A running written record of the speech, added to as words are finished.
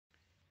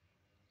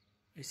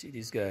I see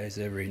these guys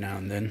every now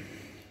and then.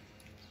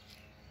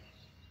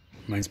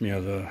 Reminds me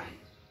of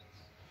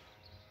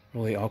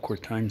really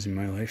awkward times in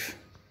my life.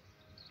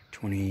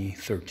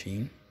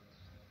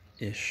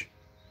 2013-ish.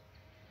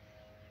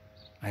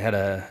 I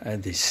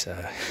had this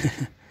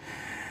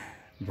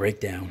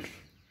breakdown.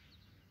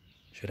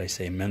 Should I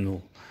say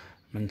mental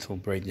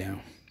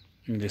breakdown?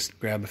 And just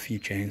grab a few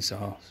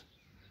chainsaws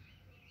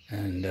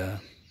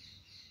and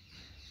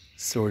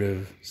sort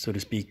of, so to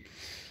speak,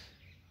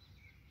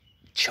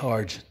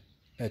 charge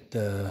at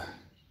a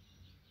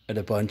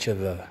bunch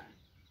of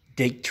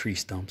date tree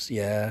stumps.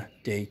 Yeah,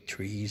 date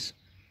trees.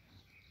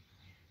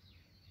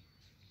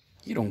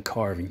 You don't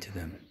carve into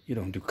them. You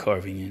don't do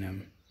carving in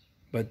them.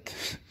 But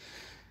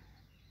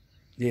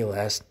they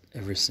last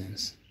ever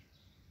since.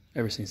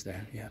 Ever since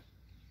then, yeah.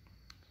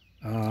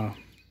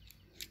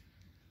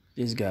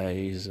 This guy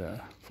is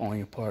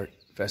falling apart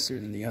faster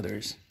than the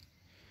others.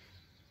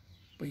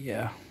 But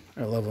yeah,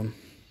 I love them.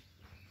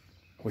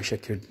 Wish I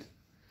could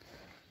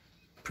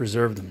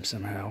preserve them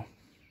somehow.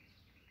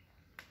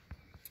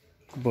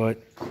 But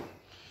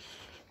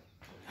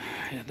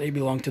yeah, they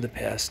belong to the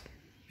past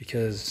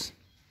because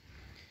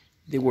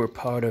they were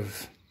part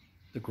of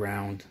the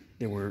ground.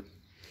 They were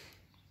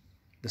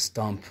the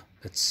stump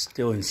that's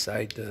still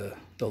inside the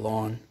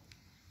lawn,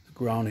 the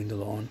ground in the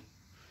lawn.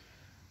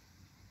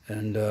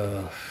 And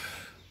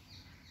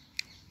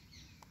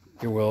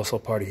they were also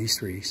part of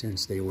history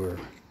since they were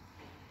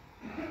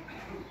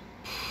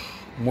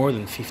more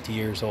than 50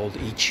 years old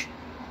each.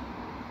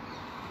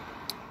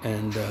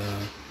 And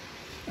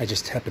I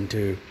just happened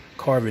to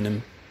carve in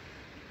them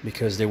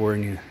because they were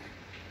in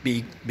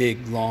a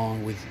big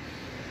lawn with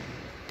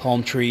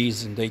palm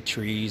trees and date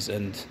trees,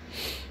 and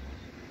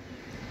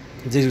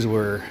these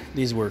were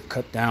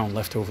cut down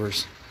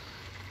leftovers.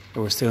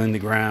 They were still in the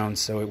ground,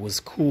 so it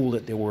was cool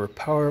that they were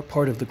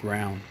part of the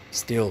ground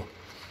still.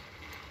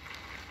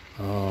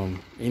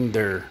 In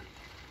their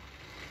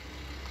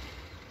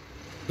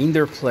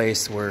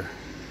place where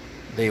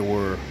they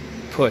were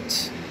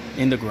put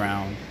in the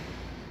ground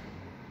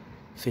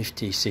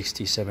 50,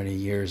 60, 70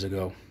 years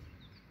ago.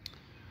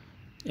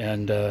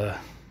 And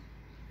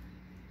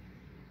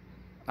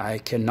I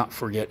cannot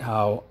forget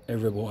how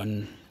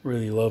everyone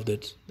really loved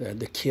it.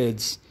 The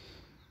kids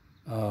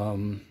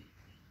in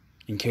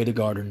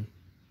kindergarten,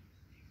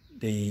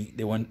 they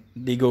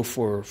go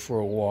for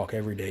a walk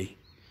every day,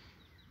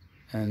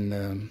 and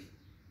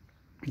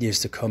they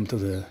used to come to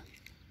the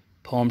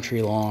palm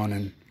tree lawn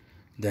and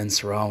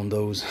dance around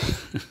those.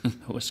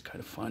 That was kind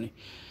of funny.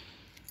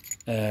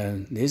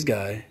 And this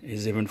guy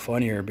is even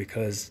funnier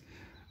because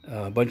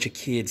a bunch of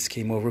kids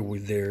came over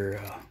with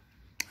their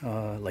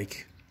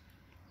like,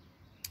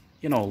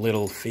 you know,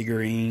 little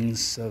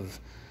figurines of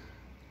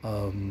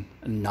a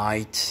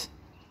knight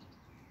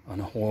on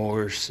a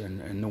horse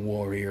and a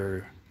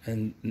warrior,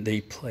 and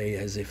they play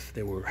as if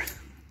they were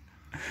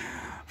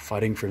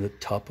fighting from the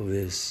top of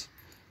this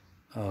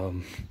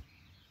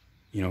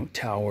you know,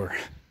 tower.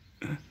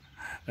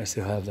 I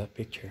still have that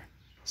picture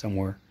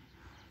somewhere.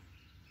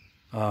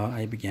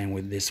 I began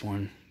with this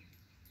one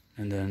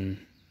and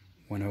then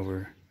went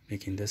over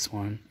making this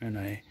one, and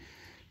I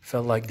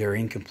felt like they're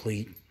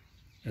incomplete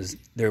as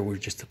there were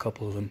just a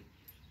couple of them.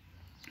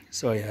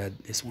 So I had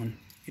this one.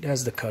 It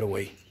has the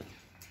cutaway.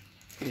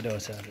 It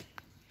does have it.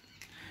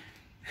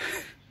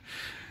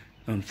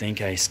 Don't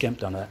think I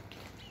skimped on that.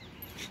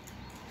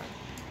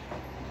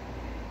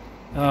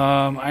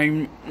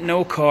 I'm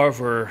no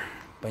carver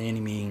by any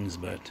means,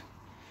 but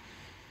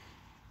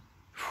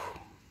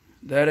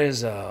that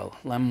is a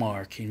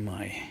landmark in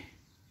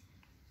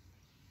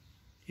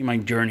my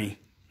journey,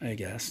 I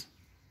guess.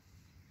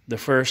 The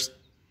first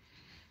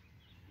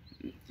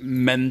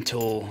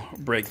mental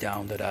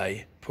breakdown that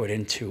I put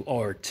into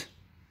art.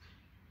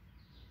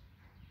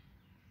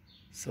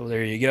 So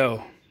there you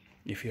go.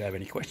 If you have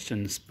any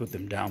questions, put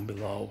them down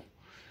below.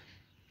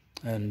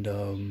 And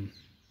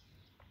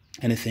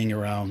anything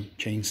around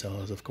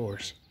chainsaws, of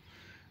course,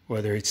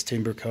 whether it's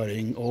timber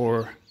cutting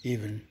or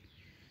even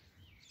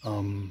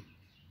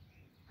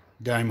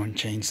diamond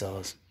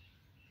chainsaws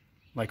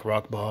like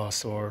Rock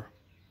Boss or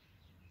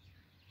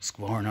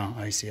Husqvarna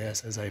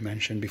ICS, as I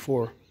mentioned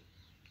before,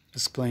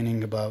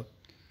 explaining about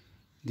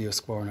the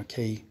Husqvarna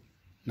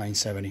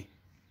K970.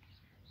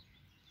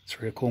 It's a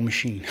really cool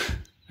machine.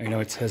 I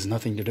know it has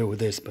nothing to do with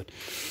this, but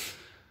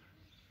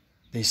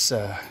this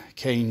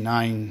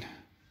K9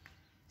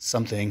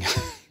 something,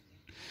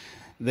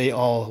 they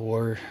all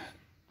were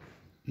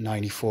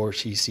 94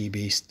 cc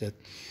beasts that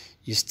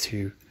used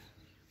to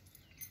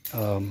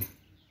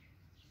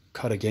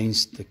cut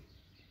against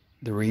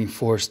the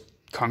reinforced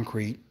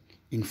concrete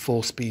in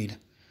full speed,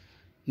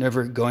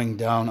 never going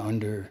down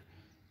under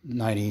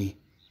 90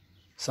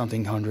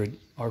 something hundred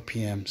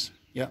RPMs.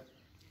 Yeah,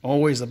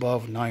 always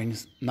above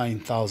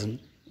 9,000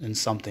 and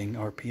something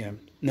RPM,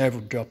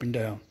 never dropping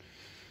down.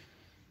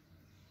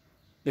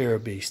 They're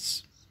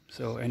beasts.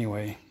 So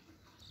anyway,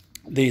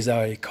 these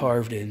I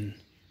carved with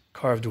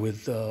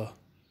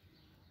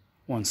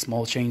one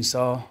small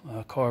chainsaw,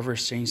 a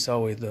carver's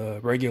chainsaw with a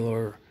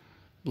regular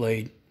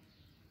blade,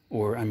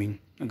 or I mean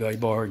a guy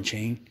bar and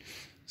chain.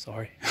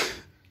 Sorry.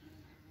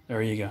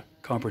 There you go,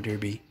 copper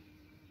derby.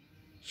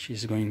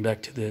 She's going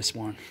back to this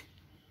one.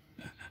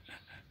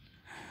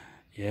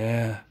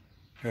 Yeah,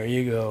 there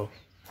you go.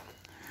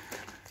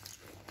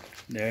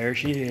 There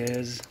she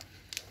is.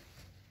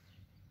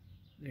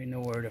 They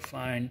know where to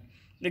find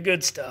the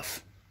good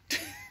stuff.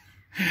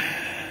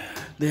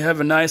 They have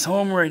a nice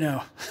home right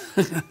now.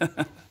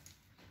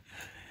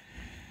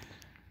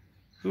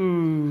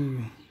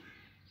 Ooh.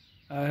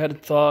 I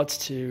had thoughts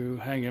to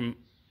hang him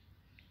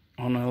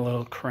on a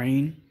little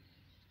crane,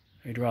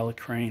 hydraulic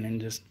crane,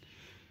 and just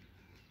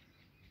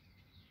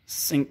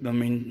sink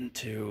them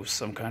into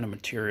some kind of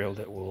material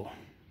that will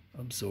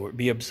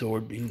be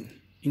absorbed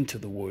into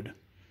the wood,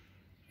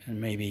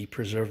 and maybe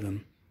preserve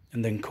them,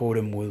 and then coat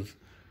them with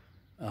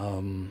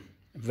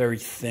very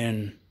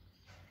thin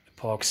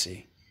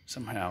epoxy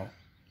somehow.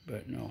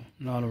 But no,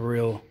 not a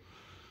real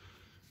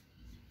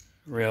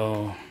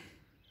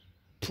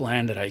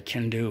plan that I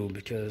can do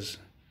because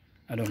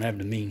I don't have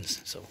the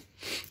means. So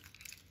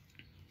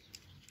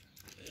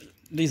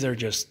these are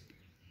just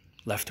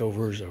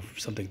leftovers of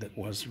something that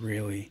was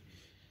really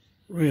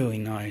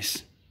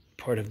nice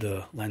part of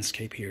the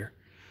landscape here.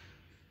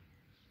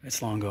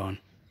 It's long gone.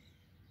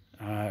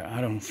 I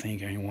don't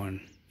think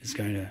anyone is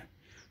going to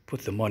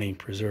put the money in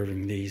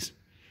preserving these.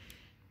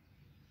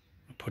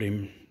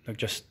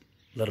 Just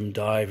let them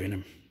dive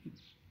in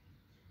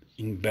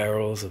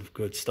barrels of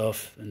good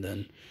stuff and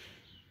then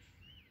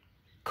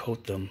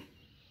coat them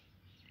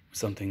with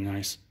something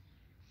nice.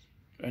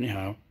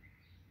 Anyhow,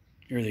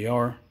 here they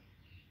are.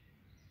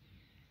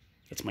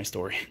 That's my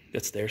story.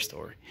 That's their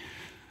story.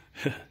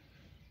 The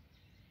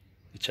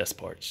chest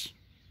parts.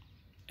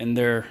 And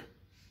they're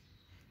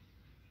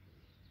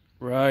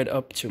right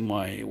up to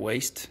my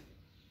waist.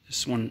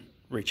 This one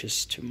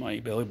reaches to my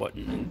belly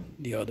button, and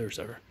the others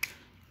are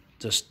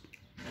just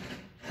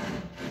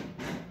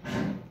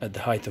at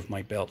the height of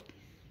my belt.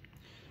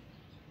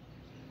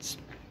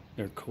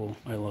 They're cool.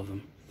 I love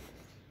them.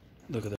 Look at them.